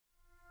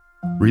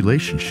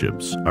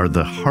Relationships are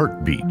the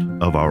heartbeat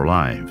of our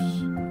lives,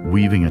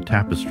 weaving a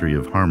tapestry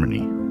of harmony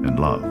and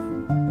love.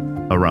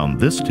 Around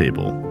this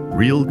table,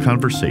 real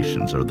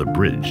conversations are the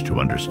bridge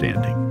to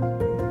understanding,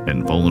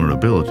 and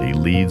vulnerability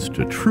leads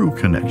to true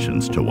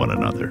connections to one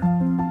another.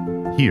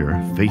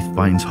 Here, faith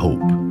finds hope,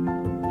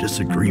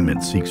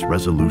 disagreement seeks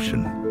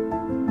resolution,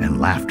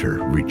 and laughter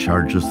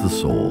recharges the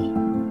soul.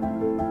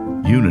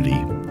 Unity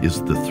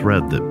is the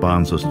thread that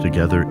bonds us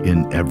together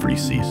in every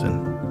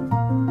season.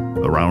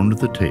 Around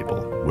the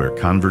table, where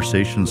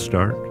conversations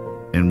start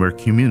and where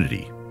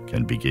community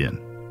can begin.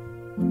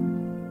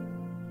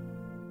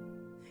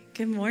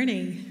 Good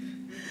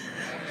morning.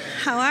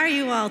 How are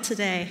you all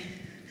today?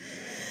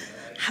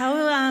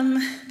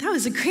 That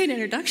was a great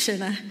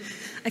introduction.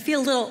 I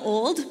feel a little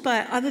old,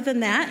 but other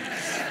than that,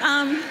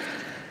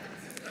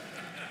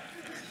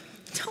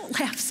 don't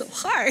laugh so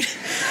hard.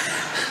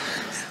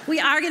 We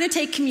are going to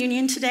take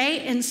communion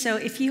today, and so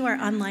if you are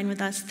online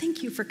with us,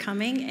 thank you for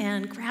coming,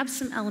 and grab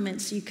some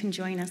elements so you can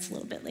join us a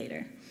little bit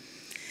later.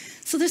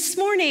 So this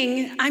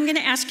morning, I'm going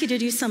to ask you to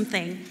do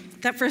something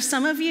that for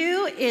some of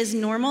you is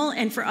normal,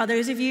 and for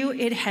others of you,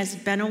 it has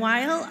been a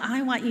while.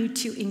 I want you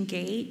to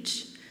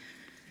engage.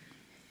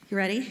 You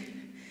ready?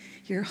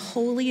 Your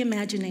holy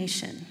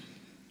imagination.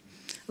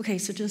 Okay,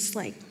 so just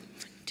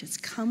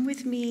come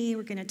with me.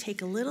 We're going to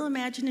take a little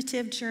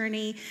imaginative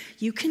journey.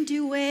 You can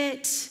do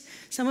it.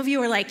 Some of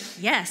you are like,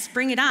 yes,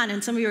 bring it on.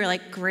 And some of you are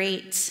like,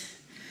 great.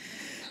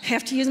 I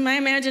have to use my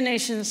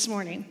imagination this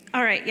morning.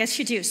 All right, yes,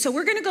 you do. So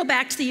we're going to go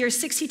back to the year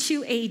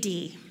 62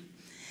 AD.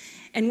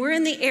 And we're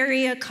in the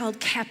area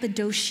called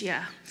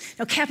Cappadocia.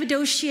 Now,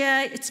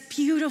 Cappadocia, it's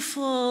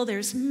beautiful.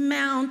 There's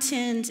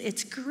mountains.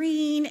 It's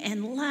green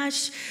and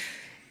lush.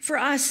 For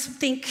us,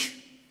 think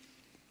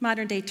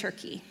modern-day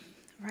Turkey,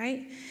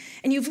 right?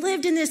 And you've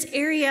lived in this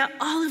area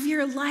all of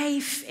your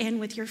life and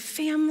with your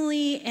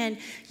family, and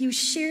you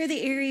share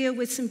the area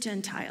with some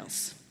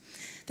Gentiles.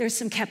 There's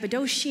some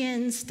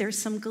Cappadocians, there's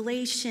some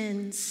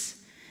Galatians,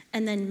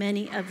 and then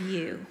many of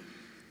you.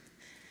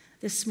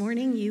 This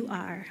morning, you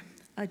are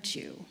a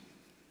Jew.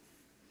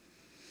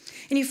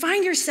 And you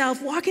find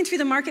yourself walking through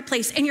the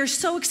marketplace, and you're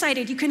so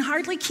excited, you can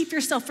hardly keep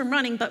yourself from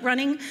running, but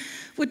running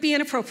would be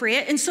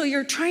inappropriate. And so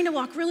you're trying to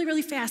walk really,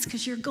 really fast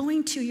because you're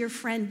going to your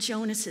friend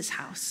Jonas's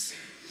house.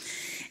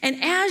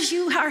 And as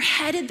you are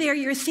headed there,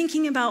 you're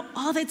thinking about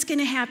all that's going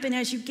to happen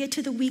as you get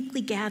to the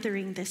weekly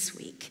gathering this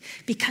week.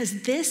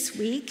 Because this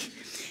week,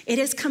 it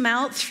has come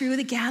out through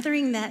the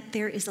gathering that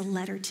there is a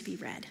letter to be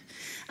read.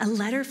 A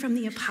letter from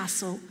the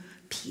Apostle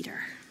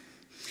Peter.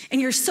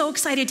 And you're so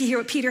excited to hear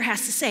what Peter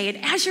has to say.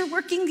 And as you're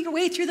working your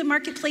way through the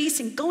marketplace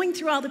and going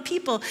through all the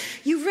people,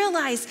 you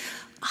realize,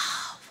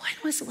 when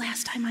was the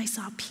last time I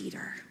saw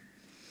Peter?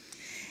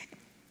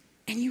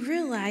 And you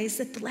realize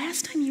that the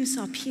last time you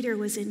saw Peter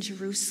was in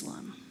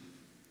Jerusalem.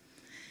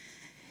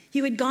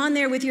 You had gone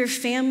there with your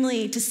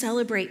family to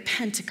celebrate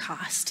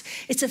Pentecost.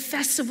 It's a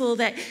festival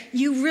that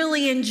you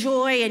really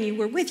enjoy, and you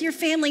were with your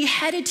family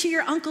headed to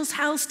your uncle's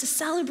house to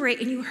celebrate,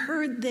 and you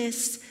heard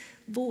this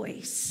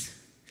voice,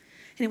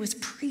 and it was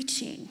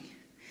preaching,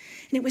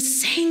 and it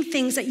was saying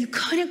things that you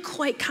couldn't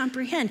quite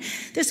comprehend.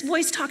 This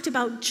voice talked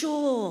about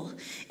Joel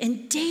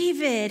and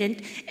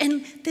David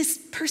and this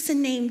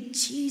person named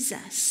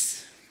Jesus.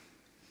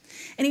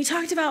 And he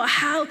talked about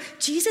how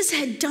Jesus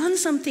had done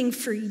something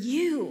for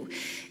you,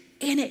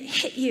 and it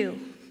hit you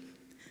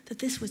that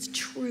this was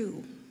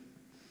true.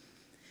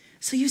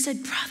 So you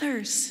said,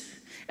 brothers,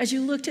 as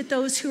you looked at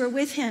those who were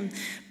with him,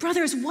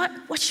 brothers,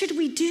 what should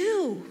we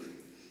do?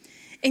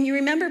 And you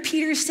remember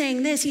Peter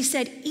saying this. He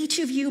said, each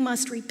of you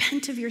must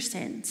repent of your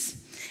sins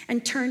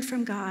and turn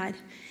from God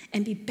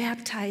and be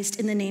baptized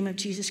in the name of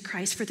Jesus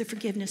Christ for the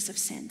forgiveness of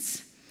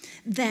sins.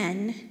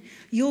 Then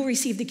you'll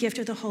receive the gift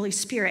of the Holy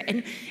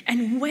Spirit.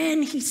 And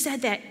when he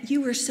said that, you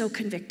were so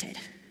convicted.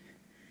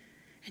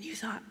 And you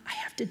thought, I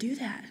have to do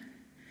that.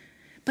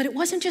 But it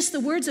wasn't just the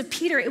words of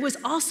Peter, it was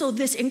also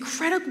this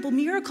incredible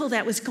miracle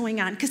that was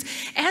going on. Because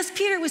as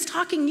Peter was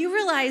talking, you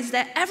realized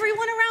that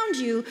everyone around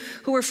you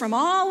who were from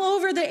all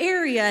over the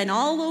area and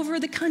all over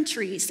the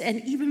countries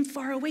and even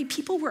far away,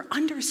 people were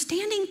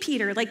understanding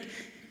Peter, like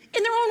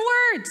in their own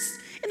words,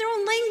 in their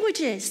own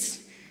languages.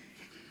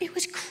 It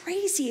was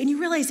crazy. And you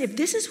realize if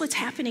this is what's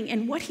happening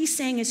and what he's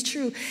saying is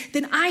true,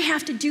 then I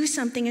have to do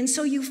something. And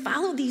so you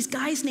followed these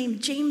guys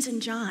named James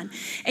and John,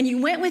 and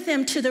you went with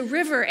them to the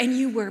river and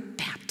you were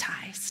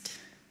baptized.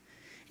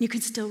 And you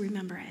could still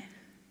remember it.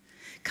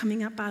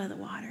 Coming up out of the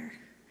water,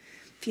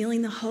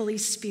 feeling the Holy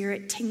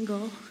Spirit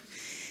tingle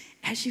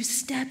as you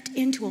stepped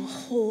into a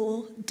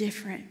whole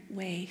different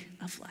way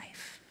of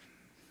life.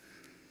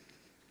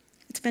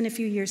 It's been a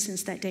few years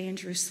since that day in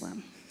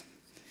Jerusalem.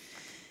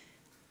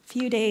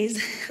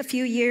 A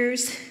few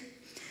years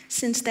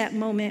since that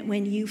moment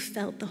when you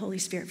felt the Holy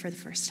Spirit for the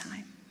first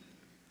time.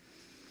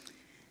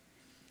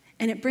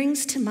 And it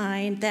brings to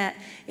mind that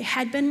it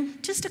had been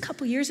just a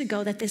couple years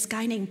ago that this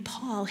guy named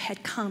Paul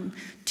had come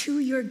to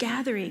your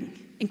gathering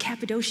in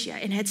Cappadocia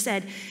and had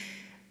said,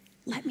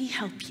 let me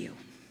help you.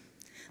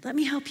 Let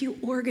me help you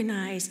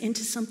organize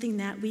into something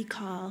that we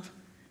call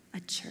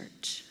a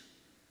church.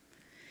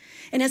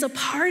 And as a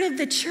part of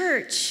the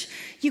church,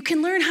 you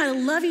can learn how to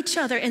love each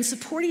other and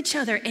support each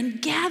other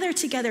and gather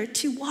together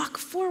to walk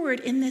forward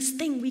in this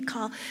thing we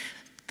call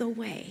the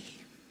way.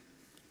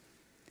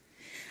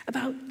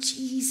 About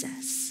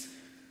Jesus,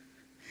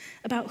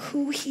 about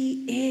who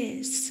he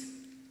is.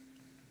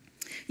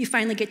 You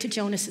finally get to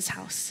Jonas's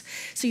house.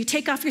 So you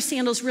take off your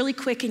sandals really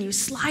quick and you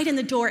slide in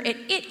the door, and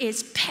it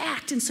is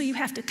packed. And so you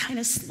have to kind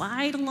of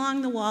slide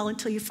along the wall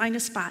until you find a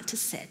spot to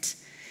sit.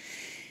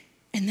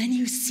 And then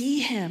you see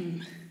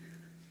him.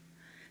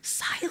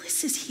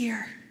 Silas is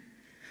here.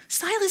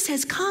 Silas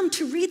has come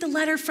to read the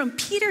letter from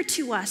Peter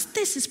to us.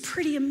 This is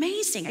pretty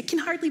amazing. I can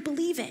hardly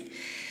believe it.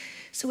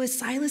 So as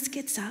Silas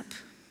gets up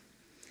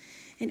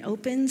and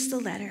opens the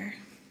letter,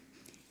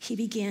 he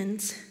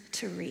begins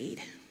to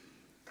read.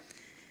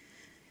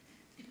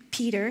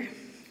 Peter,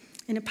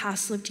 an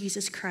apostle of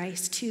Jesus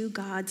Christ, to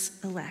God's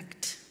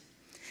elect.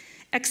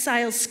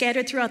 Exiles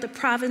scattered throughout the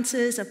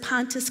provinces of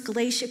Pontus,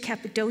 Galatia,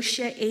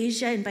 Cappadocia,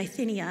 Asia, and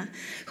Bithynia,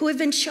 who have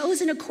been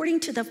chosen according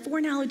to the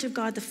foreknowledge of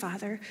God the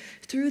Father,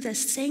 through the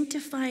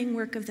sanctifying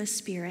work of the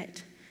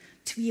Spirit,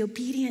 to be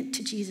obedient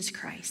to Jesus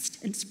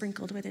Christ and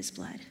sprinkled with his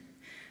blood.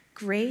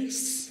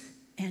 Grace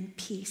and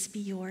peace be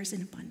yours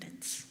in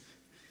abundance.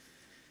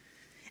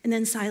 And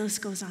then Silas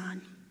goes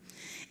on.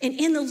 And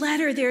in the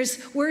letter,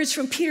 there's words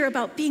from Peter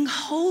about being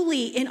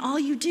holy in all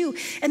you do.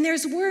 And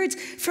there's words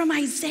from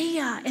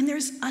Isaiah, and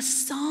there's a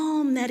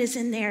psalm that is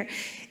in there.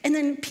 And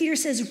then Peter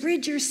says,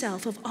 rid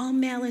yourself of all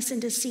malice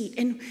and deceit.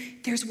 And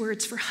there's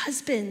words for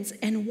husbands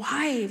and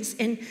wives,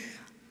 and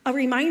a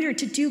reminder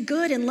to do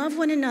good and love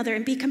one another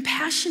and be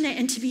compassionate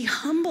and to be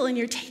humble. And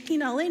you're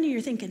taking it all in and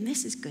you're thinking,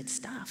 this is good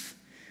stuff.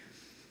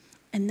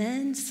 And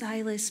then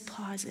Silas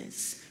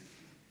pauses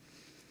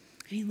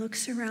and he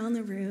looks around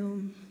the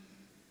room.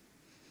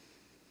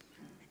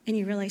 And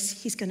you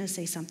realize he's going to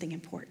say something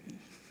important.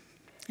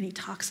 And he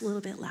talks a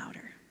little bit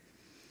louder.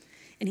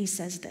 And he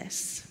says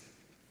this: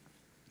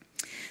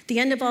 the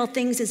end of all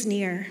things is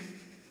near.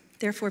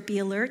 Therefore, be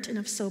alert and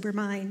of sober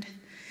mind,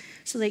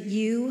 so that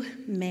you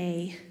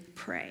may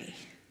pray.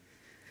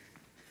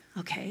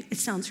 Okay, it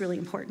sounds really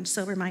important,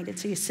 sober-minded.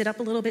 So you sit up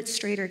a little bit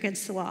straighter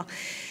against the wall.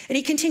 And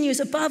he continues,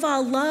 above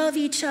all, love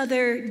each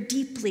other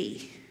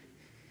deeply,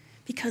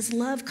 because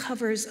love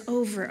covers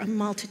over a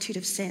multitude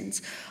of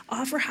sins.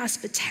 Offer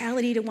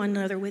hospitality to one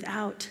another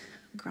without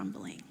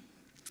grumbling.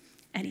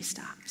 And he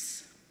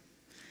stops.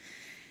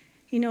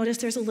 You notice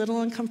there's a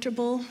little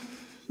uncomfortable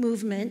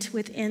movement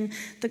within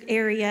the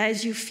area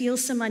as you feel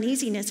some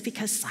uneasiness,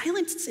 because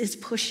Silas is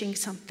pushing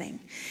something.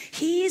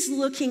 He's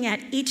looking at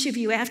each of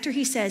you after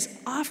he says,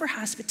 offer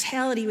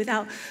hospitality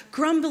without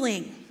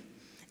grumbling.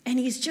 And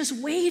he's just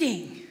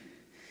waiting.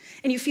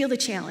 And you feel the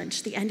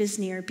challenge. The end is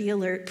near. Be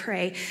alert,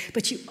 pray.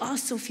 But you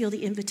also feel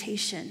the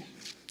invitation.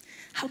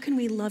 How can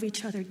we love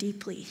each other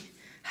deeply?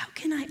 How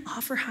can I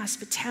offer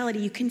hospitality?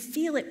 You can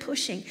feel it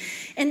pushing.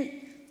 And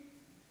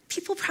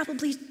people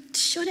probably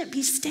shouldn't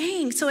be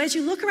staying. So as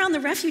you look around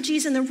the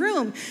refugees in the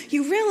room,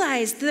 you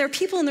realize that there are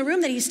people in the room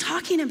that he's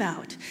talking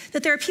about,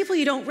 that there are people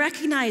you don't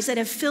recognize that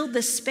have filled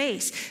this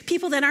space,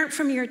 people that aren't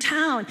from your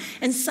town.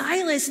 And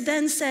Silas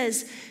then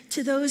says,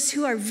 to those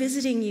who are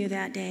visiting you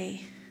that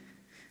day,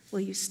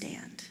 will you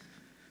stand?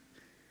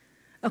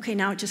 Okay,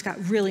 now it just got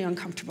really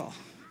uncomfortable.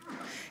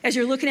 As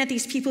you're looking at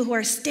these people who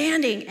are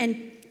standing,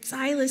 and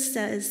Silas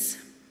says,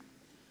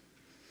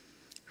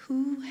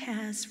 who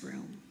has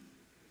room?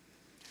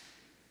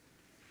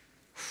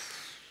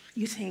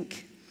 You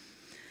think,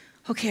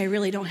 okay, I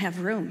really don't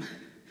have room.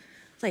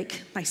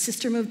 Like, my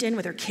sister moved in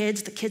with her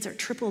kids. The kids are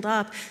tripled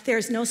up.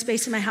 There's no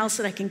space in my house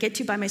that I can get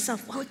to by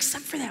myself. Well,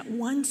 except for that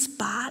one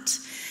spot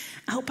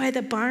out by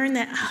the barn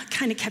that I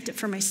kind of kept it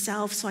for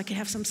myself so I could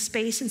have some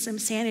space and some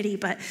sanity.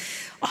 But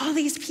all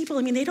these people,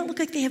 I mean, they don't look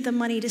like they have the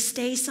money to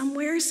stay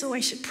somewhere, so I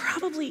should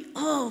probably,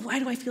 why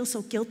do I feel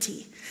so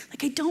guilty?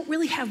 Like, I don't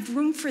really have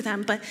room for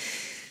them.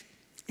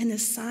 And the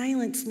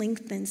silence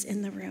lengthens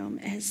in the room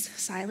as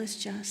Silas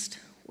just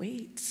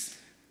waits.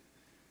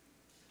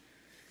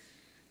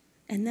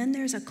 And then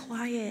there's a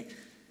quiet,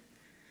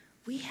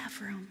 we have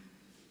room.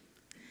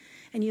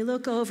 And you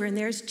look over and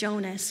there's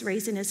Jonas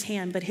raising his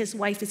hand, but his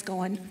wife is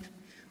going,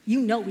 you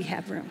know we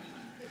have room,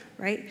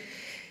 right?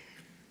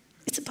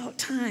 It's about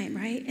time,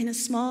 right? And a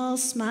small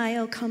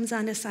smile comes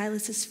onto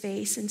Silas's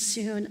face, and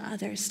soon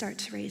others start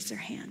to raise their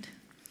hand.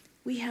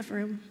 We have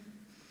room.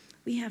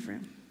 We have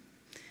room.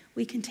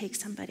 We can take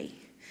somebody.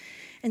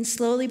 And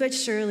slowly but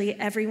surely,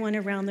 everyone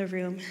around the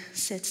room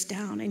sits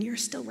down, and you're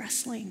still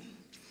wrestling.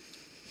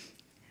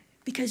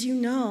 Because you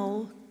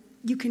know,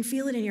 you can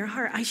feel it in your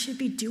heart. I should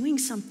be doing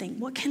something.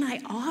 What can I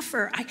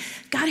offer? I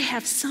got to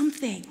have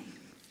something.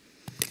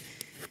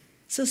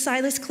 So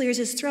Silas clears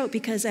his throat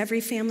because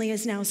every family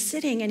is now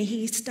sitting, and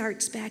he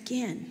starts back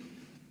in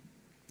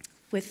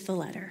with the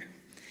letter.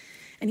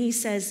 And he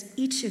says,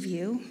 each of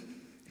you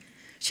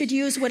should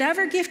use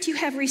whatever gift you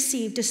have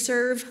received to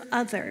serve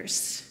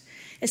others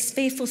as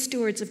faithful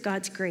stewards of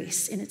God's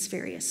grace in its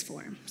various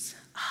forms.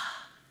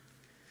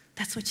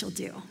 That's what you'll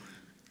do.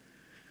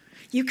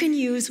 You can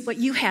use what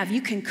you have.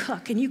 You can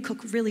cook, and you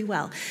cook really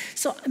well.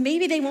 So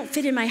maybe they won't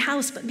fit in my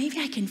house, but maybe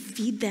I can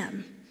feed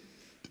them.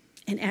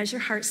 And as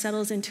your heart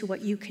settles into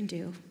what you can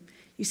do,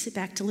 you sit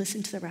back to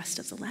listen to the rest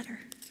of the letter.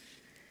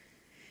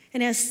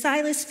 And as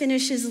Silas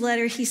finishes the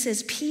letter, he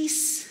says,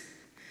 peace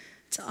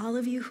to all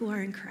of you who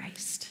are in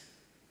Christ.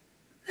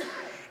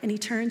 And he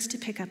turns to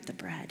pick up the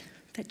bread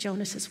that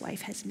Jonas's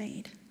wife has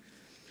made.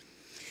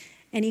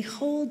 And he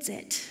holds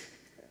it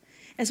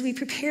as we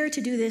prepare to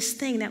do this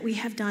thing that we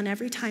have done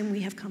every time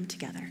we have come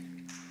together.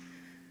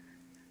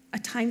 A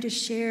time to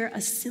share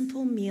a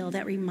simple meal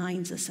that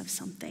reminds us of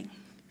something.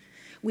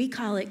 We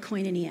call it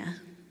koinonia,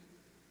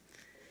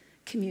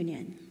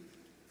 communion,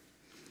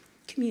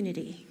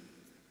 community.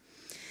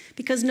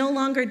 Because no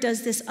longer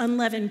does this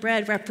unleavened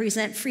bread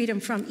represent freedom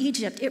from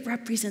Egypt, it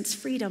represents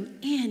freedom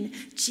in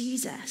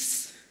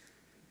Jesus.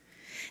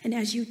 And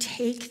as you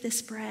take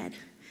this bread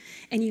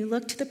and you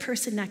look to the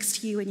person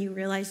next to you and you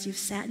realize you've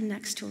sat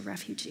next to a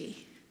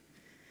refugee,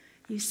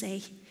 you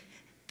say,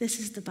 this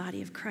is the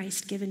body of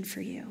Christ given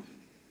for you.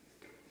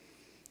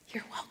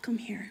 You're welcome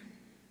here.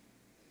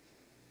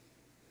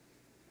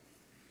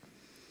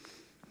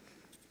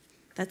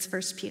 That's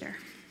 1 Peter,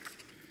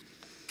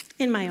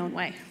 in my own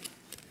way.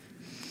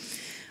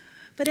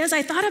 But as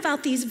I thought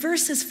about these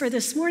verses for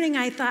this morning,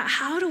 I thought,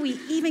 how do we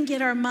even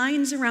get our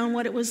minds around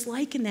what it was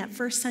like in that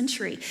first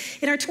century?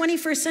 In our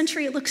 21st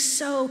century, it looks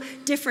so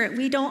different.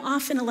 We don't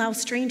often allow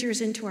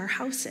strangers into our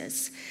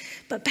houses.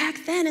 But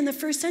back then, in the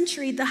first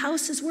century, the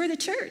houses were the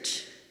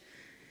church.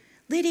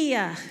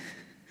 Lydia,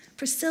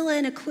 Priscilla,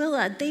 and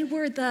Aquila, they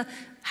were the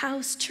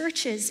house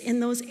churches in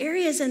those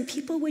areas, and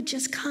people would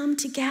just come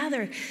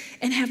together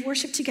and have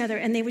worship together,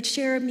 and they would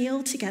share a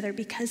meal together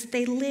because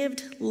they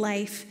lived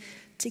life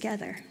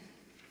together.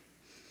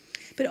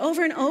 But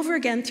over and over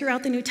again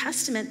throughout the New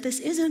Testament, this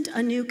isn't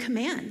a new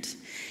command.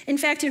 In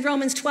fact, in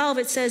Romans 12,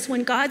 it says,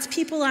 when God's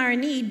people are in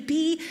need,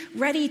 be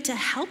ready to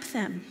help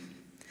them.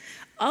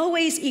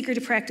 Always eager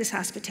to practice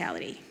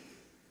hospitality.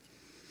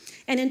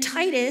 And in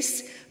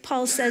Titus,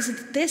 Paul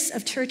says this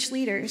of church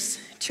leaders,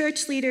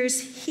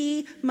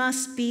 he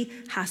must be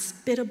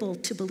hospitable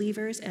to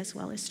believers as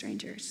well as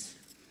strangers.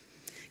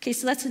 Okay,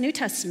 so that's the New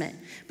Testament.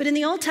 But in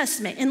the Old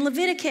Testament, in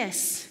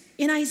Leviticus,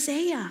 in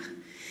Isaiah,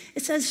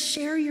 it says,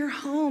 share your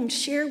home,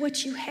 share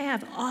what you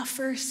have,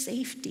 offer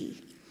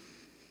safety.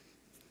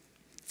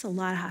 It's a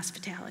lot of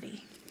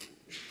hospitality.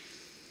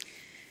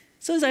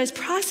 So as I was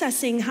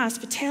processing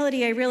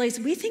hospitality, I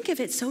realized we think of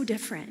it so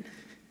different.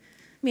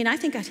 I mean, I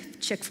think of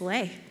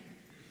Chick-fil-A.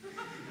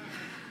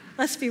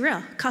 Let's be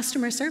real,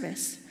 customer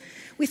service.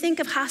 We think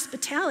of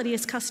hospitality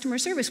as customer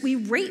service. We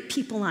rate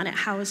people on it.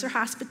 How is their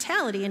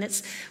hospitality? And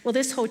it's, well,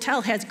 this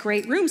hotel has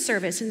great room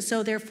service, and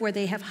so therefore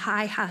they have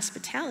high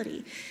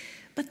hospitality.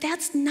 But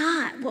that's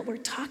not what we're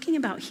talking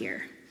about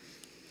here.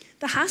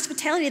 The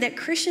hospitality that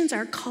Christians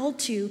are called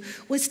to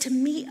was to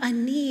meet a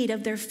need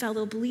of their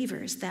fellow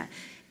believers that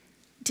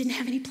didn't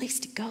have any place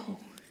to go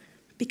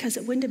because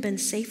it wouldn't have been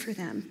safe for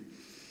them.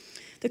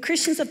 The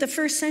Christians of the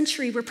first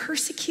century were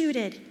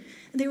persecuted,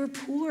 and they were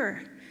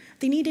poor.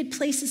 They needed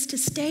places to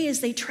stay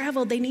as they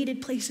traveled. They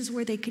needed places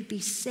where they could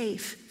be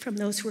safe from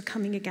those who were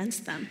coming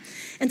against them.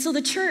 And so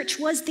the church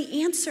was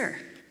the answer.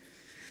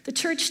 The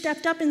church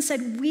stepped up and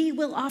said, we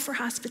will offer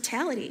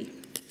hospitality.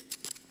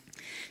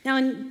 Now,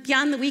 in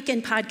Beyond the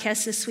Weekend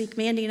podcast this week,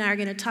 Mandy and I are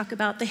going to talk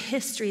about the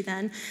history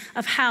then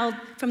of how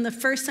from the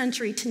first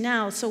century to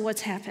now, so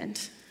what's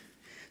happened.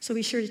 So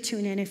be sure to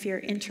tune in if you're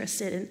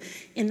interested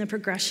in the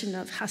progression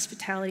of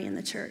hospitality in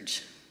the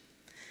church.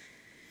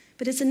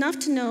 But it's enough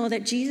to know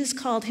that Jesus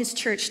called his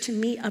church to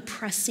meet a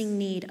pressing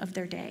need of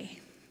their day.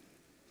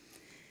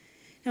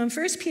 Now in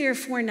 1 Peter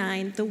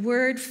 4:9, the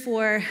word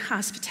for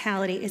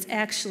hospitality is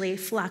actually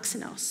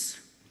philoxenos.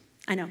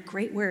 I know,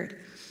 great word.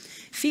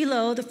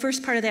 Philo, the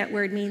first part of that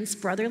word means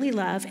brotherly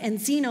love, and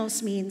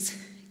xenos means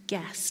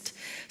guest.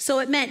 So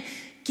it meant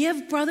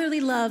give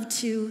brotherly love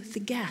to the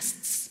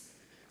guests.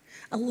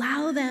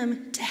 Allow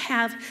them to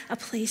have a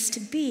place to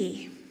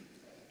be.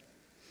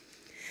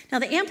 Now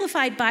the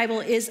Amplified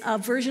Bible is a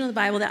version of the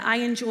Bible that I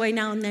enjoy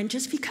now and then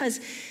just because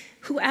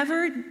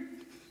whoever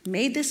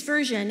made this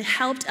version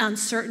helped on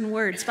certain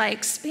words by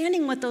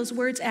expanding what those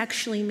words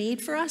actually mean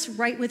for us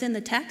right within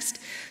the text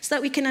so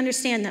that we can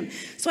understand them.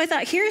 So I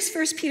thought, here's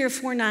 1 Peter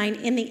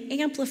 4:9 in the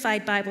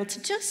Amplified Bible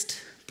to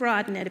just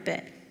broaden it a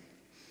bit.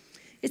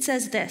 It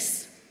says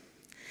this,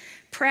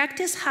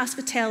 practice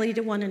hospitality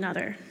to one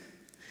another,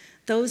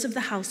 those of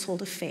the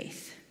household of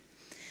faith.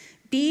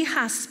 Be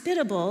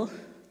hospitable,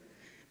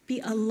 be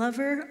a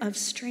lover of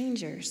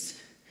strangers,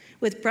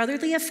 with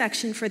brotherly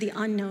affection for the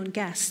unknown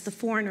guests, the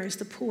foreigners,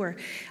 the poor,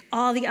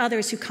 all the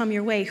others who come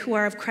your way who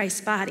are of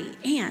Christ's body.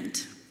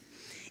 And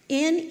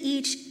in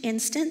each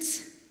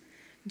instance,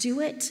 do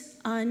it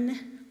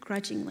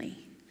ungrudgingly,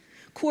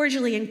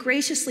 cordially and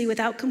graciously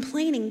without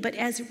complaining, but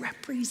as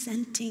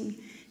representing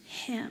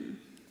him.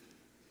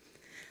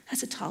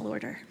 That's a tall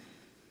order.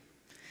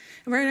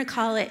 And we're going to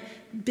call it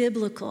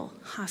biblical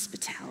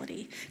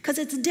hospitality because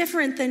it's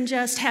different than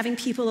just having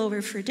people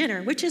over for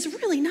dinner, which is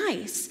really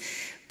nice.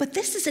 But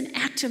this is an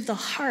act of the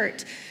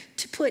heart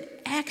to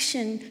put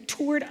action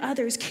toward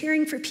others,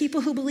 caring for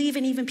people who believe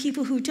and even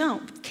people who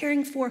don't,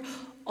 caring for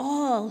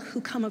all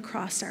who come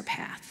across our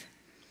path.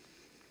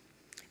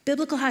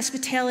 Biblical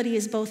hospitality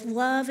is both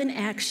love and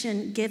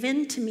action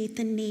given to meet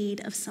the need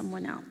of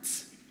someone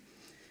else.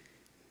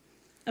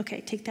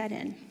 Okay, take that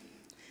in.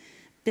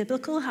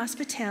 Biblical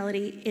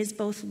hospitality is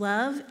both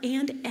love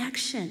and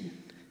action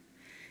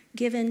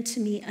given to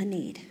meet a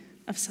need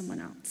of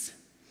someone else.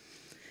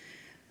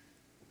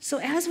 So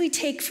as we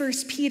take 1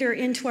 Peter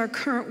into our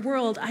current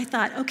world, I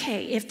thought,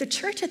 okay, if the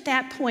church at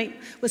that point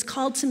was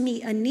called to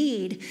meet a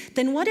need,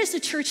 then what is the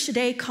church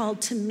today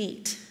called to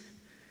meet?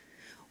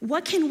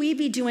 What can we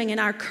be doing in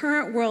our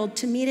current world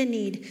to meet a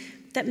need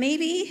that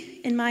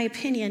maybe, in my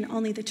opinion,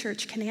 only the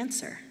church can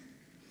answer?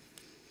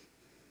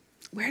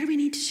 Where do we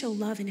need to show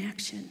love in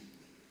action?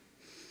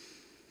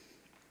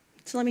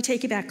 So let me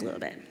take you back a little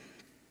bit.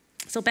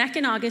 So back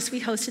in August, we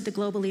hosted the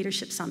Global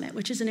Leadership Summit,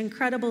 which is an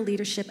incredible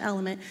leadership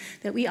element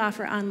that we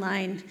offer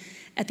online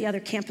at the other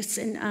campus.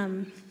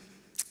 And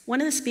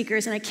one of the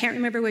speakers, and I can't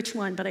remember which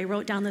one, but I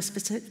wrote down the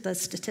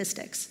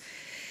statistics.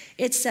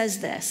 It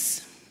says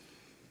this: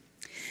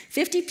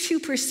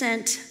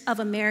 52% of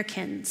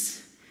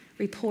Americans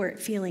report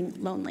feeling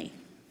lonely.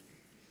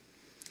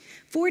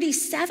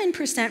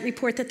 47%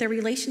 report that their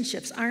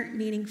relationships aren't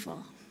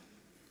meaningful.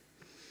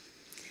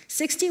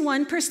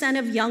 61%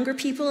 of younger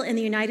people in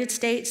the United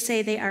States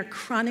say they are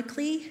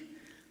chronically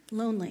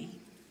lonely.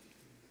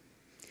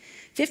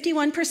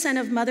 51%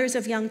 of mothers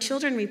of young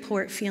children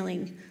report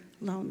feeling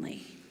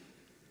lonely.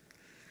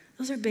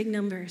 Those are big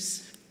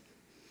numbers.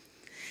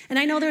 And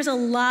I know there's a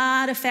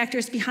lot of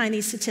factors behind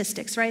these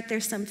statistics, right?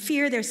 There's some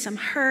fear, there's some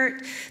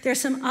hurt, there's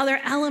some other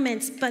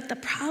elements, but the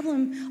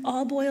problem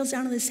all boils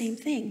down to the same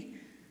thing: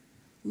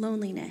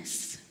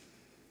 loneliness.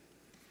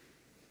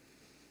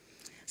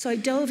 So I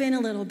dove in a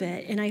little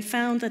bit, and I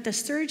found that the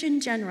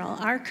Surgeon General,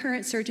 our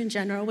current Surgeon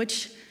General,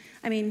 which,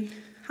 I mean,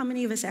 how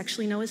many of us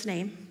actually know his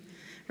name,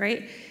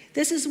 right?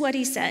 This is what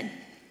he said.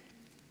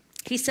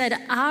 He said,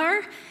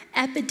 "Our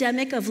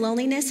epidemic of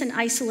loneliness and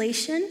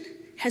isolation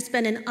has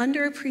been an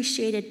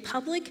underappreciated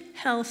public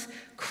health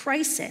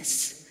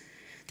crisis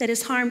that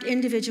has harmed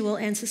individual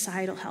and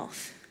societal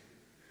health."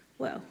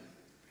 Whoa.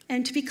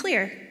 And to be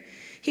clear,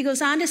 he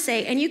goes on to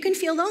say, and you can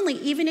feel lonely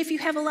even if you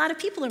have a lot of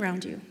people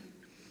around you,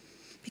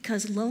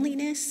 because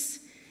loneliness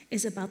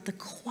is about the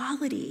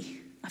quality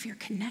of your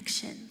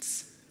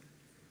connections.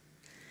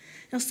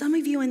 Now, some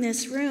of you in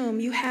this room,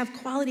 you have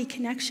quality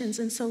connections,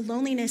 and so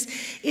loneliness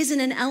isn't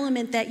an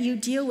element that you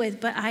deal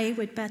with, but I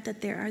would bet that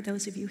there are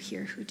those of you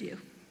here who do.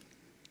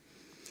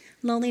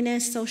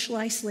 Loneliness, social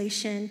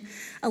isolation,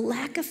 a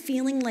lack of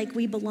feeling like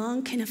we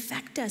belong can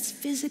affect us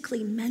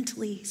physically,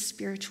 mentally,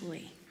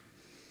 spiritually.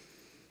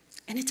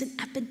 And it's an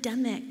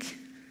epidemic,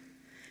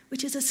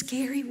 which is a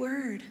scary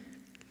word.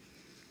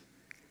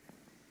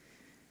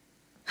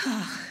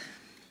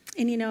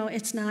 And you know,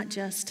 it's not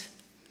just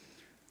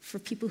for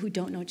people who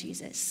don't know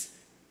Jesus.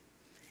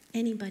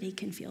 Anybody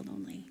can feel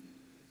lonely.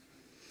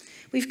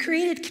 We've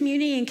created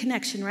community and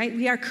connection, right?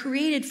 We are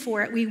created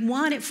for it. We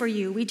want it for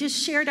you. We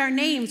just shared our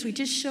names. We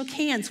just shook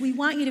hands. We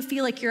want you to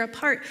feel like you're a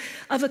part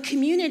of a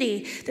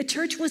community. The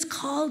church was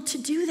called to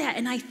do that.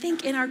 And I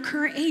think in our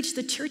current age,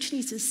 the church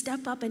needs to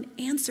step up and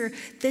answer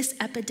this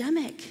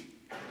epidemic,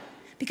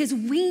 because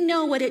we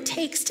know what it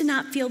takes to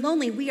not feel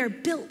lonely. We are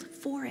built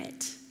for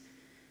it.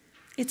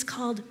 It's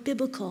called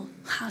biblical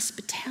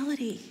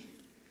hospitality.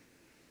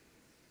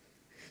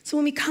 So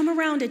when we come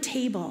around a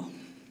table,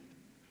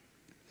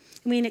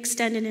 we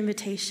extend an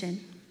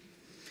invitation.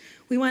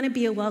 We want to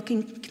be a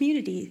welcoming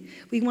community.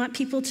 We want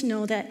people to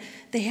know that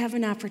they have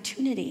an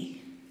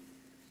opportunity.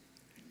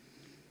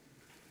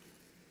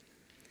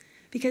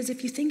 Because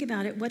if you think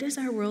about it, what is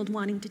our world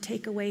wanting to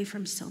take away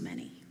from so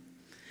many?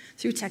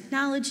 Through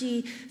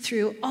technology,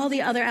 through all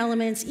the other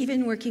elements,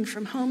 even working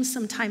from home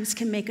sometimes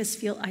can make us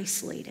feel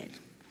isolated.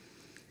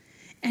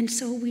 And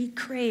so we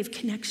crave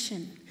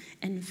connection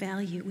and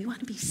value. We want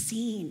to be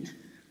seen.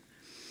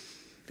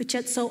 But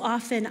yet so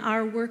often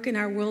our work in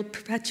our world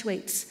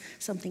perpetuates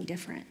something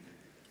different.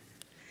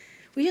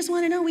 We just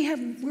want to know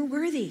we're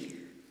worthy,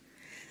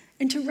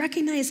 and to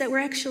recognize that we're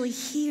actually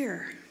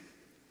here.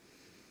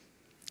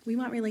 We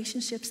want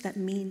relationships that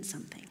mean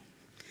something.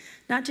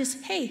 Not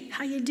just, hey,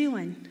 how you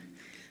doing?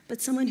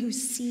 But someone who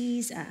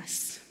sees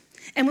us.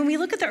 And when we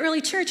look at the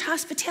early church,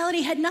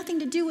 hospitality had nothing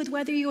to do with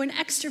whether you were an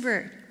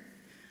extrovert.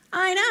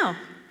 I know,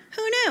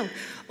 who knew?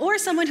 Or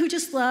someone who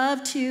just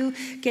loved to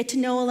get to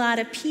know a lot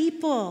of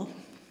people.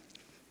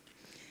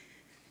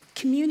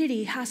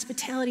 Community,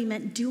 hospitality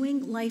meant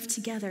doing life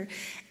together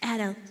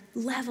at a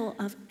level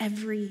of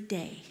every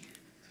day.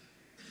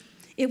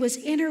 It was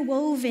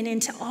interwoven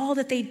into all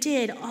that they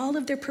did. All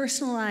of their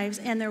personal lives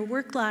and their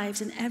work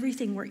lives and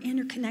everything were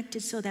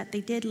interconnected so that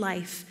they did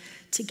life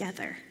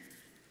together.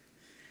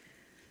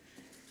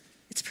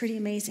 It's pretty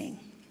amazing.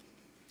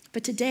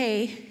 But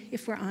today,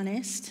 if we're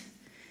honest,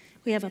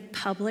 we have a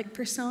public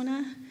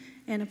persona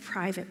and a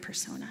private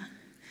persona.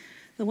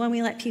 The one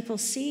we let people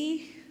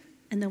see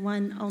and the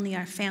one only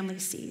our family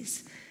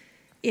sees.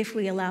 if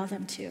we allow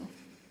them to.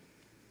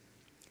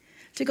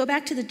 To go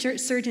back to the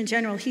Surgeon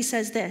General, he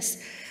says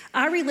this: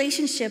 our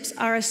relationships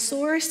are a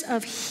source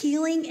of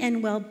healing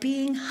and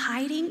well-being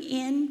hiding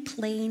in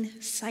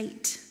plain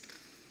sight.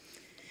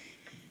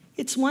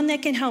 It's one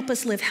that can help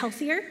us live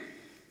healthier,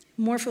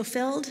 more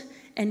fulfilled,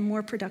 and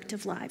more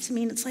productive lives. I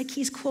mean, it's like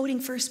he's quoting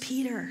 1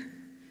 Peter.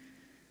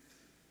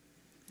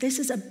 This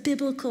is a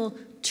biblical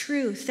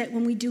truth that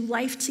when we do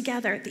life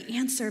together, the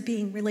answer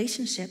being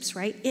relationships,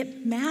 right?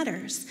 It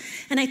matters.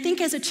 And I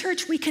think as a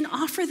church, we can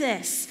offer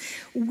this.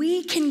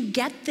 We can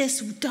get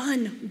this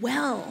done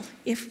well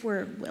if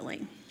we're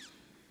willing.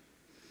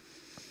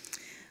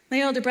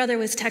 My older brother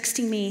was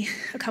texting me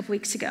a couple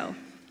weeks ago.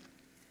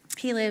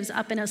 He lives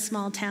up in a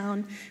small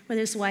town with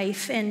his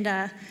wife, and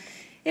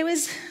it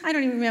was, I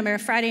don't even remember, a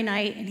Friday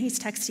night, and he's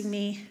texting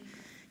me.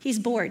 He's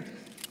bored.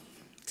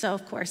 So,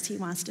 of course, he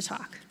wants to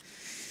talk.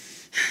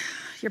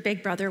 Your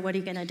big brother, what are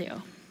you gonna do?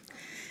 And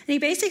he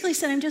basically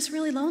said, I'm just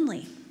really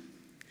lonely.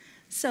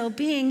 So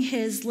being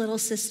his little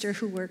sister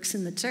who works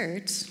in the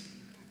church,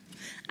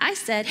 I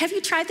said, have you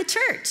tried the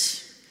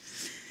church?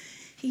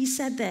 He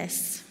said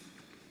this: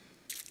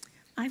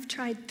 I've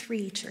tried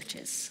 3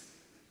 churches,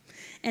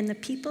 and the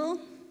people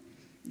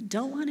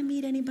don't wanna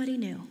meet anybody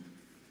new.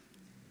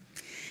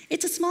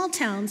 It's a small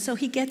town, so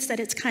he gets that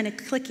it's kind of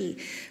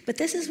cliquey, but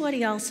this is what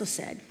he also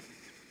said.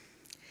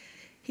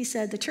 He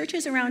said, the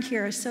churches around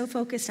here are so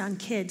focused on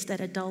kids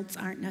that adults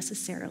aren't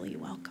necessarily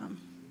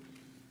welcome.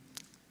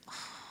 Oh.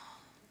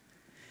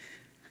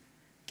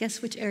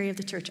 Guess which area of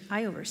the church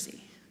I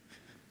oversee?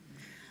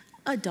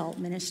 Adult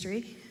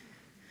ministry.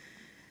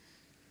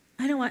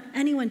 I don't want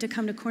anyone to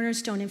come to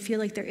Cornerstone and feel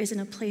like there isn't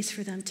a place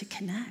for them to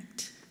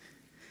connect.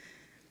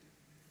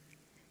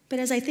 But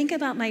as I think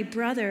about my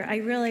brother, I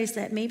realize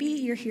that maybe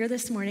you're here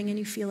this morning and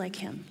you feel like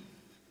him.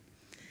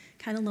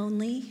 Kind of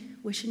lonely,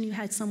 wishing you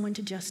had someone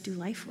to just do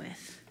life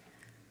with.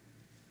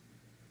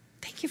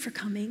 Thank you for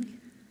coming.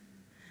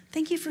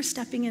 Thank you for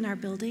stepping in our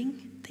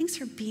building. Thanks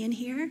for being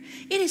here.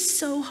 It is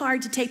so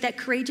hard to take that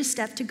courageous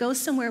step to go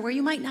somewhere where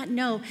you might not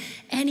know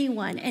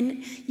anyone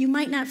and you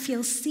might not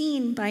feel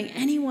seen by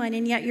anyone,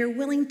 and yet you're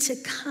willing to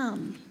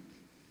come.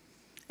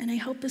 And I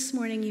hope this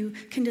morning you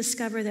can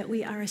discover that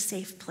we are a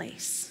safe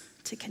place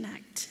to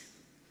connect.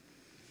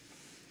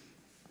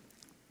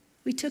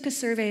 We took a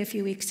survey a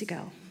few weeks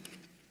ago,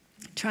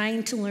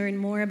 trying to learn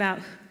more about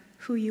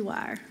who you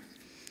are.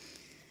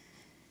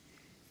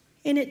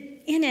 In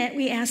it,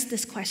 we asked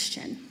this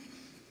question: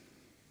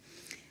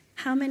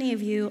 how many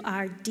of you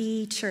are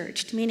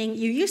de-churched? Meaning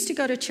you used to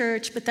go to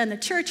church, but then the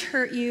church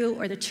hurt you,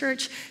 or the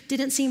church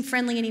didn't seem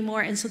friendly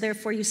anymore, and so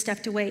therefore you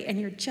stepped away and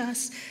you're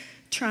just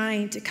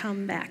trying to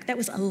come back. That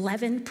was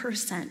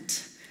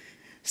 11%.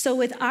 So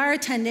with our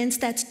attendance,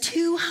 that's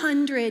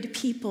 200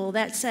 people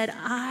that said,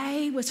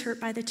 I was hurt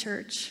by the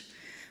church,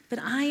 but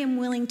I am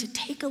willing to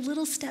take a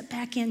little step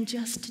back in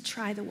just to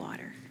try the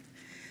water,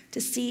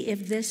 to see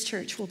if this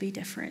church will be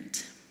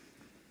different.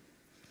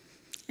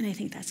 And I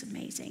think that's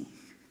amazing.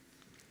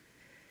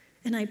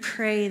 And I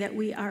pray that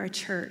we are a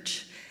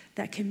church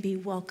that can be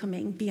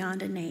welcoming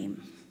beyond a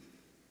name.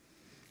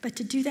 But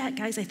to do that,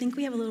 guys, I think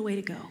we have a little way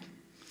to go.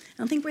 I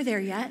don't think we're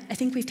there yet. I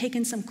think we've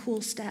taken some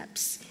cool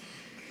steps.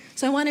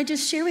 So I want to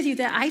just share with you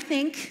that I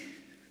think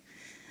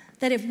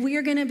that if we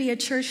are going to be a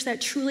church that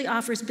truly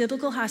offers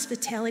biblical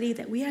hospitality,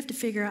 that we have to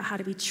figure out how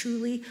to be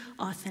truly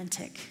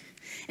authentic.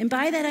 And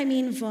by that I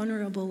mean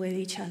vulnerable with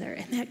each other,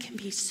 and that can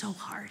be so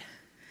hard.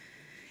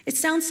 It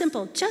sounds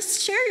simple,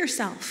 just share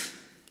yourself.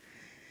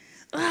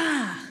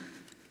 But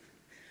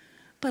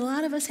a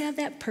lot of us have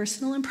that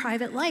personal and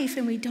private life,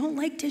 and we don't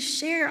like to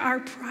share our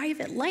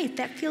private life.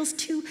 That feels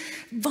too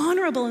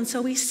vulnerable, and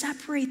so we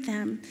separate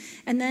them,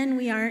 and then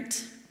we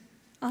aren't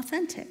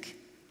authentic.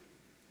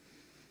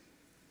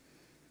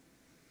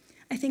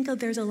 I think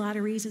there's a lot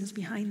of reasons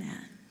behind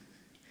that.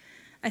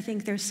 I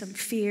think there's some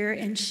fear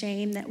and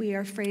shame that we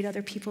are afraid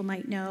other people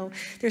might know.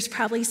 There's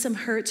probably some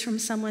hurts from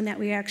someone that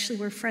we actually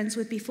were friends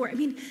with before. I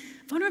mean,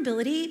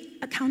 vulnerability,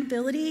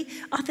 accountability,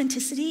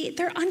 authenticity,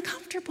 they're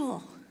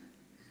uncomfortable.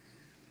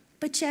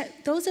 But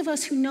yet, those of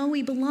us who know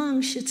we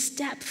belong should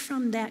step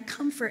from that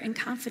comfort and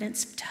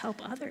confidence to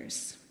help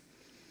others.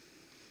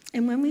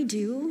 And when we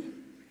do,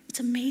 it's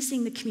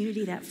amazing the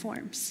community that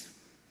forms.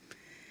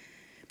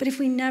 But if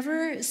we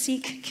never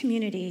seek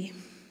community,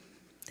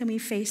 then we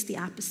face the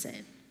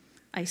opposite: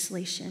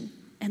 isolation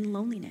and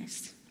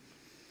loneliness.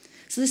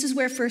 So this is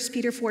where 1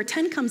 Peter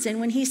 4:10 comes in,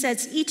 when he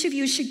says, each of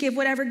you should give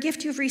whatever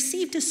gift you have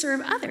received to serve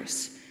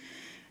others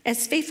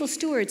as faithful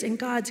stewards in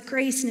God's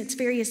grace in its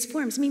various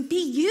forms. I mean,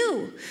 be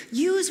you.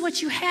 Use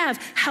what you have.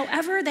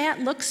 However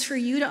that looks for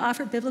you to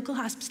offer biblical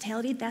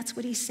hospitality, that's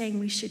what he's saying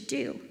we should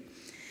do.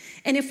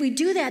 And if we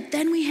do that,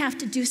 then we have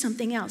to do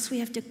something else. We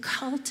have to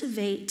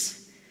cultivate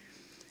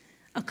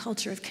a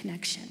culture of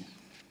connection.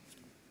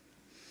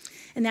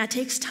 And that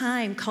takes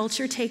time.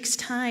 Culture takes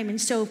time. And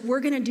so if we're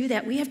going to do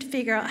that, we have to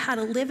figure out how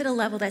to live at a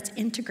level that's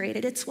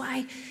integrated. It's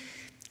why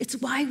It's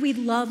why we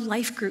love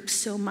life groups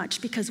so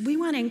much, because we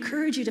want to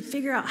encourage you to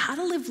figure out how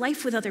to live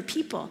life with other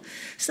people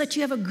so that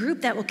you have a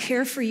group that will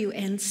care for you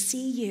and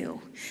see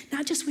you,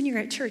 not just when you're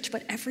at church,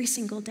 but every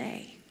single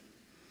day.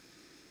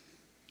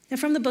 Now,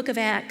 from the book of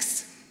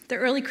Acts, the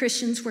early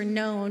Christians were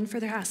known for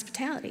their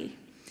hospitality.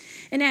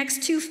 In Acts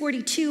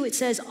 2:42, it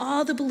says,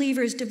 all the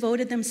believers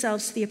devoted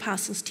themselves to the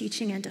apostles'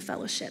 teaching and to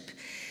fellowship,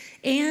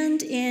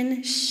 and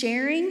in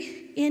sharing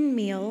in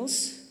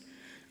meals,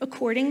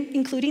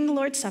 including the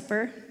Lord's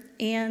Supper,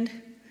 and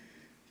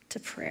to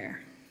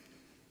prayer.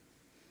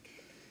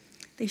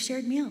 They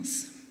shared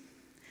meals.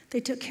 They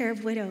took care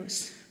of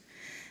widows.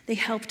 They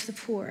helped the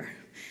poor.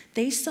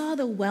 They saw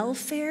the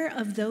welfare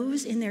of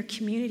those in their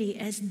community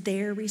as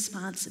their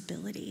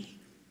responsibility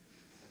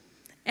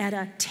at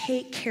a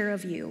take care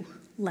of you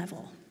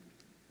level.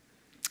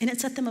 And it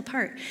set them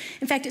apart.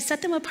 In fact, it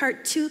set them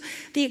apart to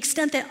the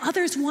extent that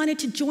others wanted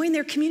to join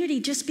their community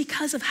just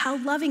because of how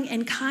loving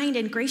and kind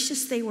and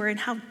gracious they were and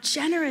how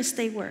generous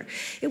they were.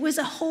 It was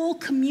a whole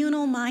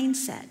communal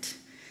mindset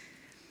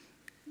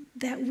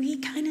that we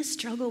kind of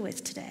struggle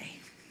with today.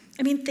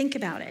 I mean, think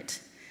about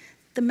it.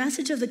 The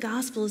message of the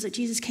gospel is that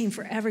Jesus came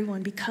for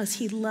everyone because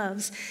he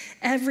loves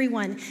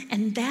everyone,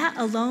 and that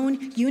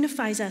alone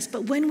unifies us.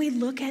 But when we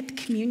look at the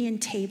communion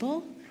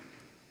table,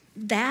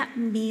 that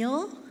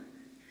meal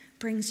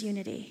brings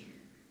unity,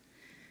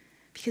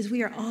 because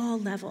we are all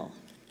level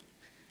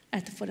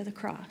at the foot of the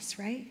cross,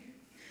 right?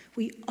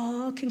 We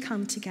all can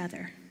come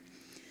together.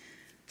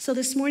 So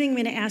this morning, I'm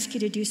going to ask you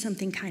to do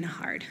something kind of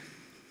hard.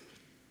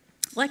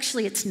 Well,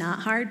 actually, it's not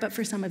hard, but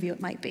for some of you,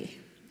 it might be.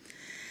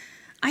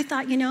 I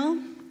thought,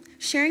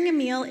 sharing a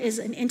meal is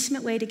an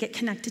intimate way to get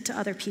connected to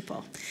other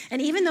people.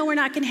 And even though we're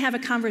not going to have a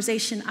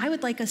conversation, I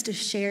would like us to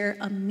share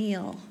a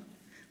meal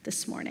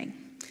this morning,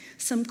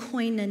 some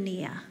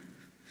koinonia,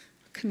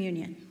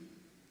 communion.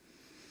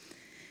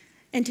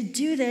 And to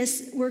do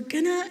this, we're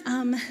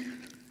gonna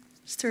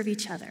serve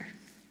each other.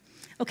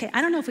 Okay,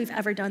 I don't know if we've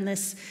ever done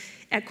this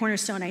at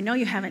Cornerstone. I know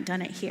you haven't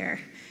done it here.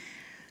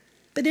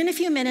 But in a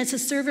few minutes, the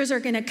servers are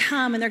gonna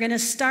come and they're gonna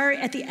start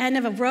at the end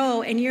of a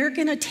row, and you're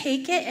gonna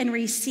take it and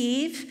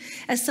receive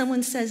as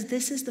someone says,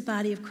 this is the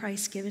body of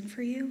Christ given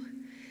for you.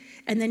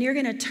 And then you're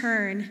gonna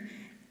turn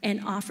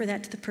and offer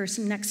that to the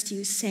person next to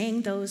you,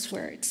 saying those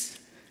words.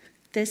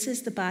 This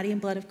is the body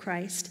and blood of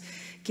Christ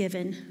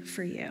given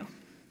for you.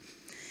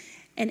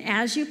 And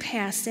as you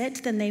pass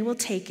it, then they will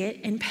take it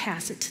and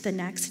pass it to the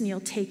next, and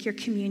you'll take your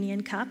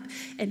communion cup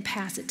and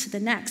pass it to the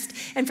next.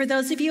 And for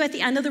those of you at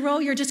the end of the row,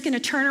 you're just going to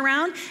turn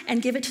around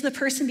and give it to the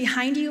person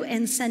behind you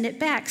and send it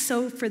back.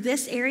 So for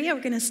this area,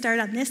 we're going to start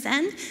on this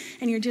end,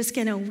 and you're just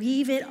going to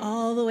weave it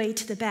all the way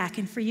to the back.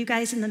 And for you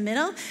guys in the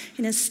middle, you're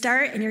going to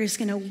start, and you're just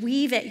going to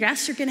weave it.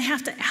 Yes, you're going to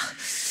have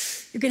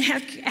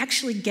to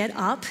actually get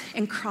up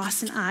and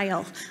cross an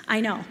aisle. I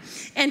know.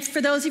 And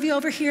for those of you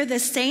over here, the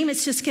same,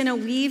 it's just going to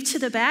weave to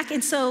the back.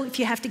 And so if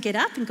you have to get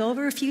up and go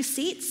over a few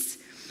seats.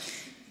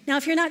 Now,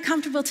 if you're not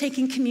comfortable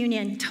taking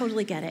communion,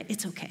 totally get it.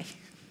 It's okay.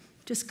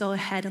 Just go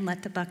ahead and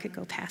let the bucket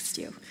go past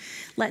you.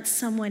 Let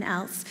someone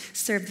else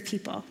serve the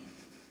people.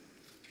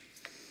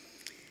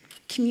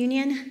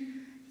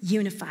 Communion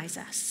unifies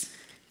us.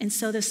 And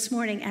so this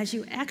morning, as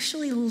you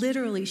actually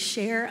literally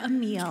share a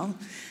meal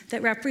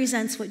that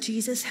represents what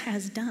Jesus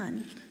has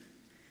done,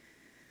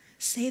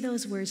 say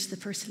those words to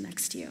the person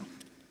next to you.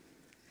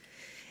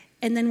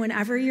 And then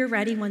whenever you're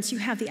ready, once you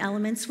have the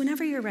elements,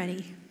 whenever you're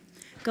ready,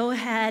 go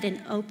ahead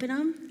and open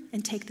them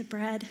and take the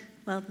bread,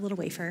 well, a little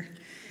wafer,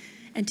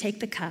 and take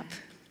the cup.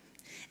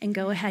 And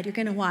go ahead, you're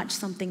going to watch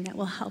something that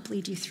will help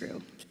lead you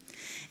through.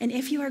 And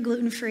if you are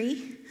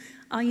gluten-free,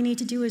 all you need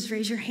to do is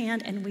raise your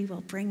hand and we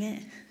will bring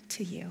it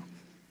to you.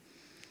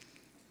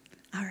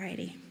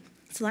 Alrighty,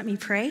 so let me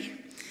pray,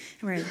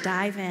 and we're going to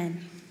dive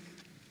in.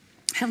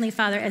 Heavenly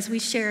Father, as we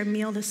share a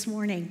meal this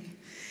morning,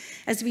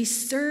 as we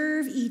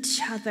serve each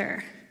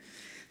other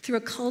through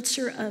a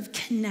culture of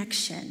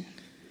connection,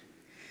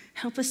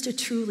 help us to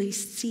truly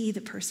see the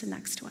person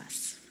next to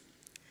us.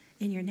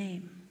 In your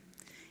name,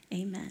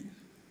 amen.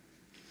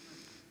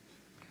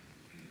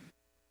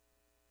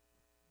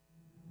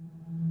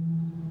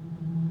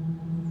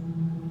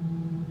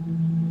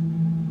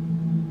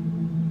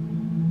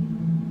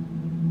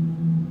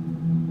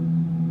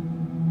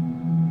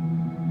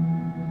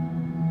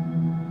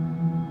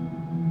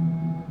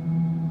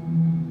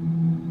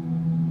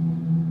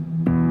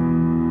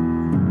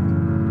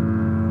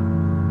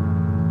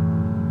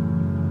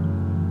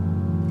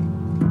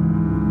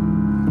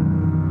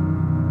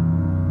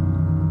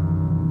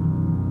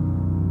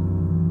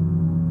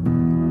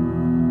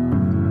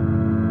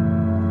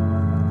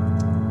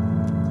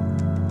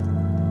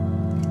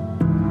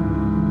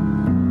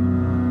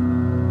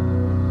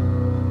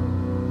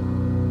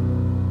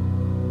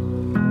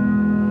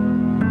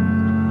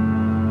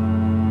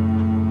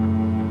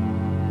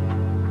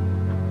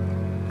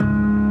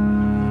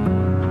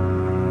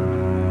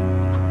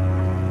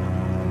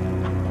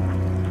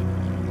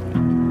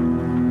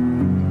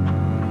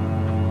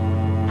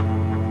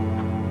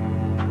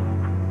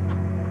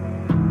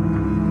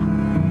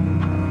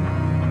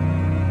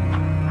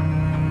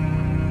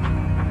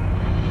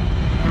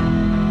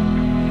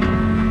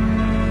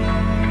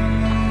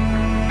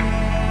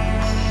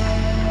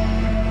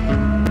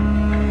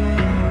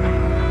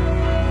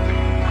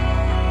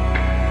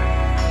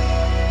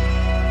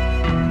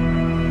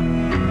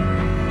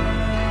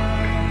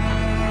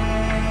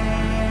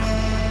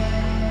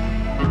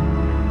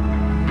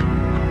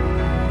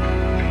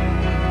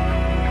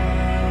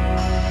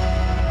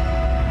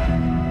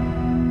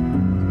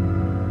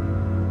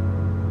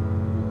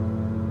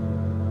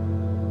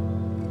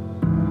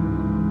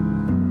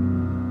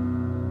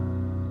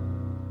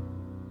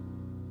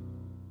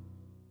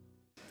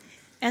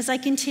 As I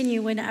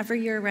continue, whenever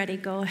you're ready,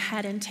 go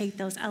ahead and take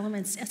those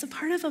elements as a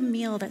part of a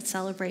meal that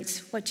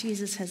celebrates what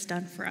Jesus has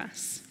done for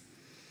us.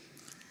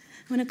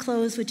 I'm going to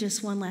close with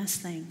just one last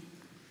thing.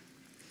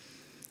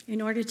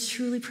 In order to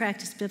truly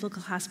practice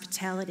biblical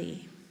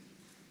hospitality,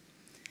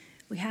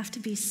 we have to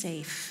be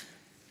safe.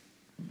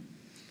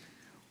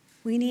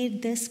 We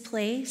need this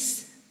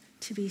place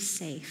to be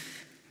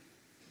safe.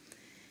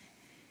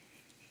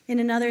 In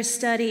another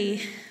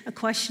study, a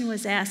question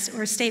was asked,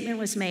 or a statement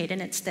was made,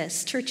 and it's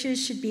this: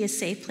 churches should be a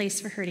safe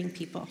place for hurting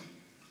people.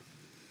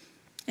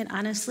 And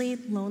honestly,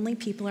 lonely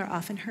people are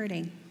often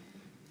hurting.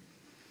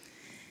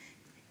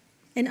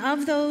 And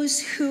of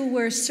those who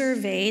were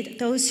surveyed,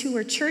 those who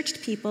were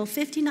churched people,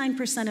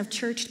 59% of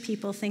churched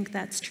people think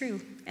that's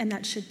true, and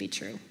that should be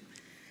true.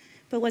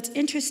 But what's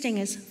interesting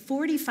is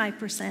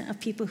 45% of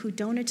people who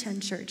don't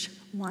attend church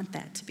want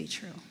that to be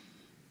true.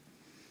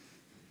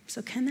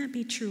 So can that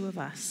be true of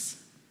us?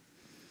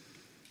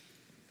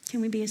 Can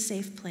we be a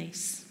safe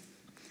place?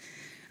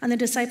 On the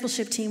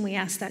discipleship team, we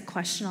ask that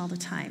question all the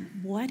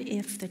time. What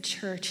if the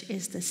church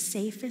is the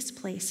safest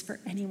place for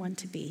anyone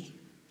to be?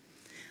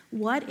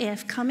 What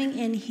if coming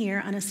in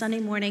here on a Sunday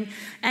morning,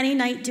 any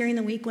night during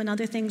the week when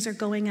other things are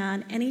going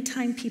on,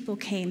 anytime people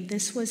came,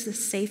 this was the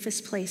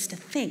safest place to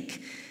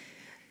think,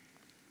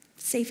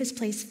 safest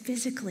place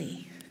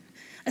physically,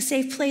 a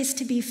safe place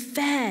to be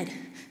fed,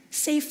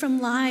 safe from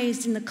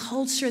lies and the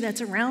culture that's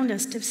around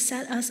us to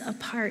set us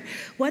apart?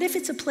 What if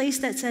it's a place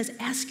that says,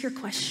 ask your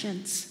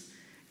questions?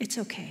 It's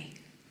okay.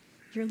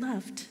 You're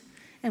loved,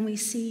 and we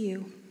see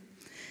you.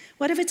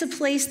 What if it's a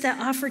place that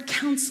offered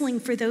counseling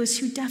for those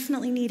who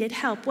definitely needed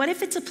help? What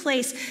if it's a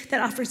place that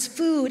offers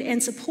food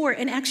and support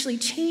and actually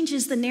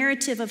changes the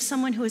narrative of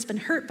someone who has been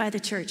hurt by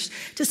the church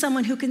to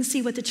someone who can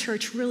see what the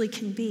church really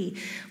can be?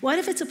 What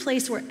if it's a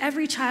place where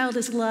every child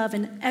is loved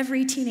and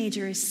every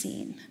teenager is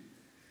seen?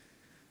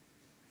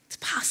 It's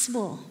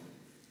possible,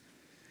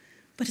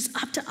 but it's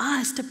up to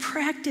us to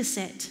practice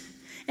it.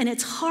 And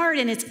it's hard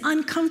and it's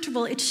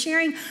uncomfortable. It's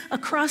sharing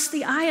across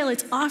the aisle.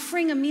 It's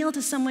offering a meal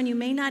to someone you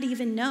may not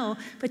even know,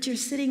 but you're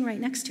sitting right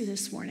next to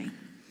this morning.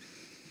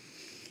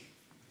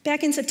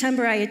 Back in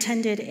September, I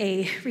attended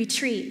a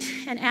retreat,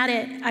 and at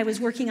it, I was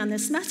working on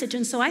this message.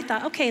 And so I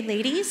thought, okay,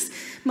 ladies,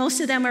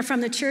 most of them are from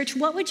the church.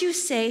 What would you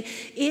say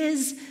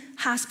is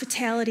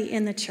hospitality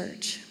in the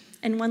church?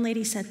 And one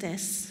lady said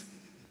this.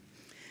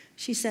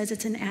 She says,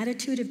 it's an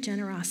attitude of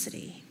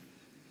generosity.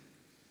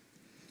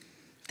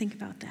 Think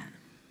about that.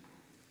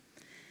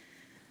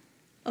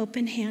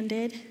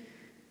 Open-handed,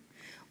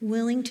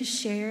 willing to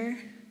share,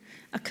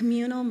 a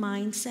communal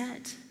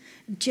mindset,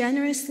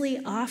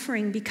 generously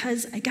offering,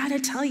 because I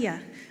gotta tell you,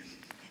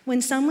 when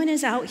someone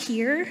is out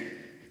here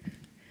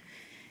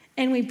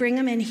and we bring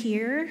them in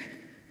here,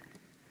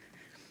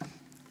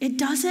 it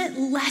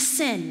doesn't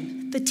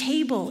lessen the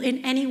table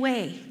in any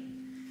way.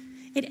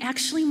 It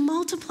actually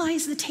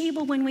multiplies the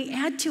table when we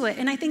add to it.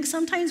 And I think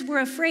sometimes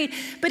we're afraid,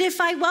 but if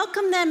I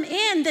welcome them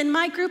in, then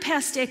my group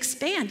has to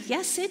expand.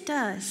 Yes, it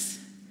does.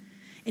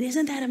 And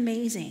isn't that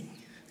amazing?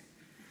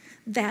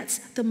 That's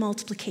the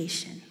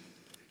multiplication.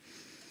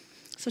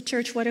 So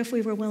church, what if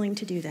we were willing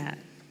to do that?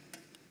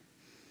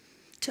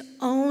 To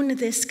own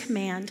this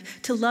command,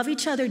 to love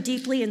each other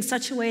deeply in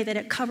such a way that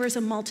it covers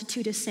a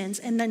multitude of sins,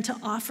 and then to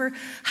offer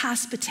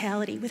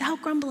hospitality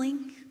without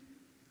grumbling,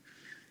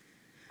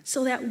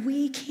 so that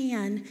we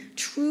can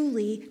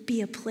truly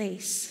be a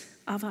place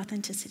of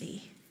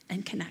authenticity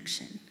and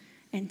connection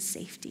and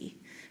safety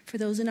for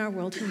those in our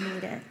world who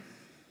need it.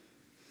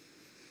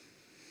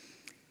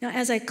 Now,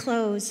 as I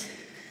close,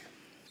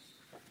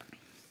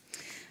 I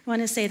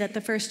want to say that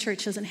the First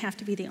Church doesn't have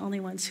to be the only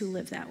ones who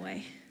live that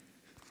way.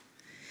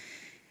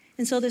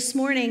 And so this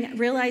morning,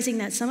 realizing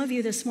that some of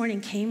you this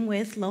morning came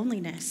with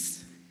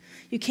loneliness,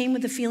 you came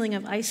with the feeling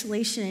of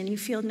isolation, and you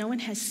feel no one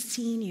has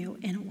seen you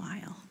in a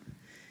while.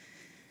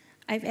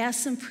 I've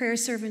asked some prayer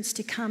servants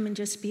to come and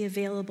just be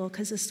available,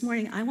 because this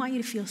morning I want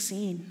you to feel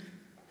seen.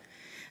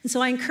 And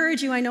so I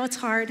encourage you, I know it's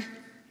hard,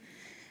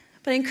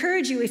 but I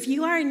encourage you, if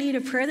you are in need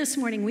of prayer this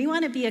morning, we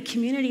want to be a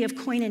community of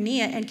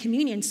koinonia and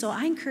communion. So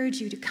I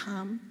encourage you to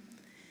come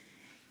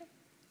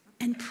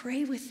and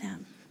pray with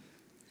them.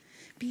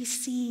 Be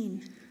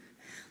seen.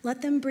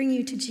 Let them bring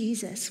you to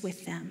Jesus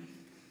with them.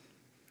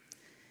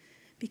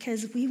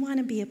 Because we want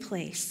to be a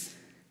place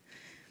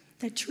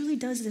that truly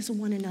does this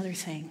one another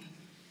thing.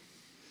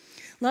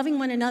 Loving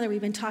one another, we've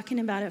been talking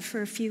about it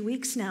for a few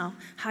weeks now.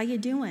 How you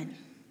doing?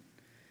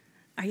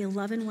 Are you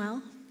loving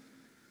well?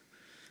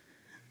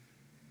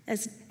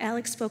 As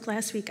Alex spoke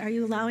last week, are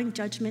you allowing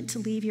judgment to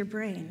leave your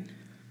brain?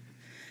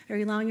 Are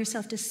you allowing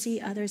yourself to see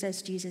others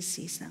as Jesus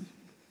sees them?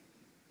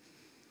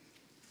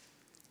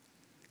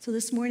 So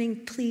this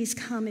morning, please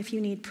come if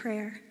you need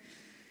prayer.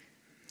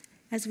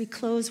 As we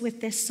close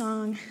with this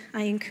song,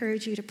 I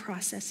encourage you to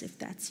process if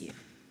that's you.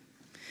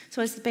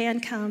 So as the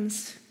band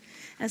comes,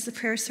 as the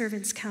prayer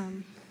servants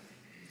come,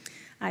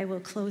 I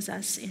will close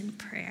us in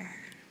prayer.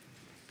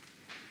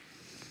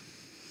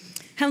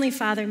 Heavenly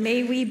Father,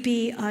 may we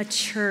be a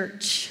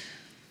church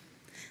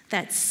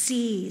that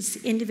sees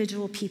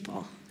individual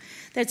people,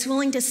 that's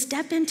willing to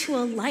step into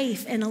a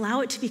life and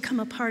allow it to become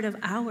a part of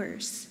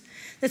ours,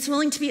 that's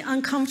willing to be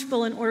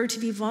uncomfortable in order to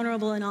be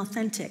vulnerable and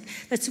authentic,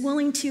 that's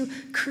willing to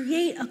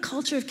create a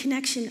culture of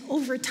connection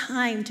over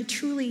time to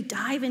truly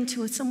dive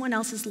into someone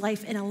else's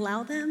life and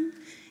allow them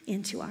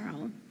into our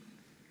own.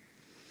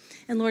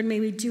 And Lord, may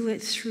we do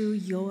it through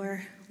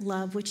your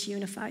love, which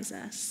unifies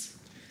us.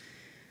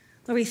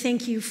 Lord, we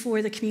thank you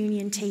for the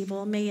communion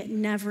table. May it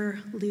never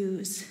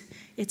lose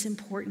its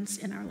importance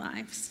in our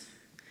lives.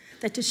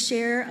 That to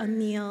share a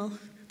meal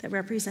that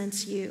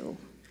represents you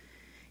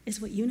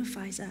is what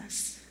unifies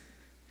us.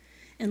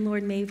 And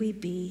Lord, may we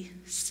be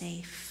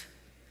safe.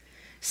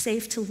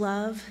 Safe to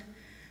love,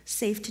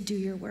 safe to do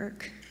your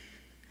work.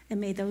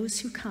 And may those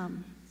who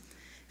come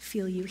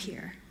feel you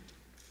here.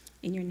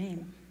 In your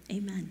name,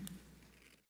 amen.